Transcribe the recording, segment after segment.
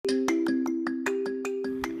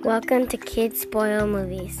Welcome to Kids Spoil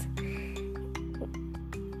Movies.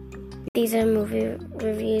 These are movie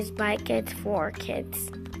reviews by kids for kids.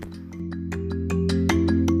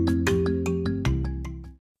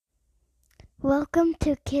 Welcome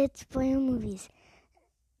to Kids Spoil Movies.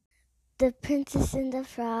 The Princess and the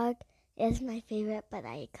Frog is my favorite, but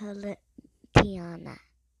I call it Tiana.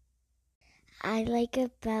 I like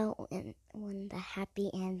about when the happy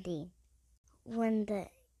ending. When the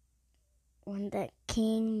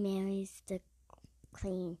king marries the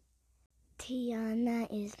queen. Tiana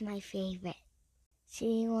is my favorite.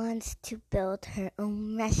 She wants to build her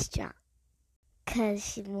own restaurant because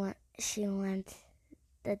she wants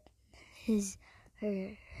her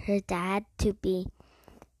dad to be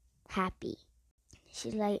happy.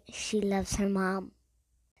 She loves her mom.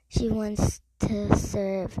 She wants to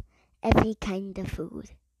serve every kind of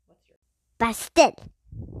food. Busted.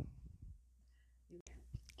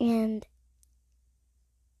 And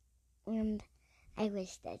I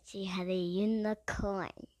wish that she had a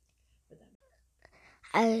unicorn.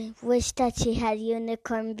 I wish that she had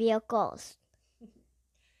unicorn vehicles.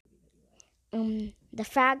 The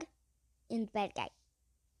frog and the bad guy.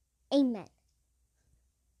 Amen.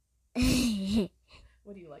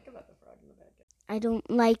 What do you like about the frog and the bad guy? I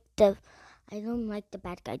don't like the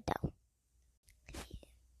bad guy though.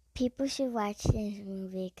 People should watch this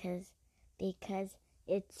movie because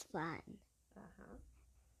it's fun.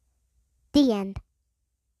 The end.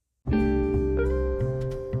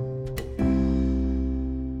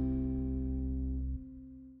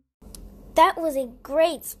 That was a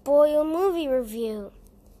great Spoil movie review.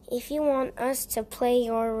 If you want us to play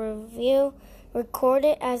your review, record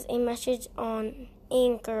it as a message on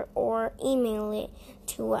Anchor or email it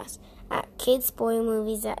to us at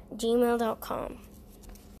kidspoilmovies@gmail.com.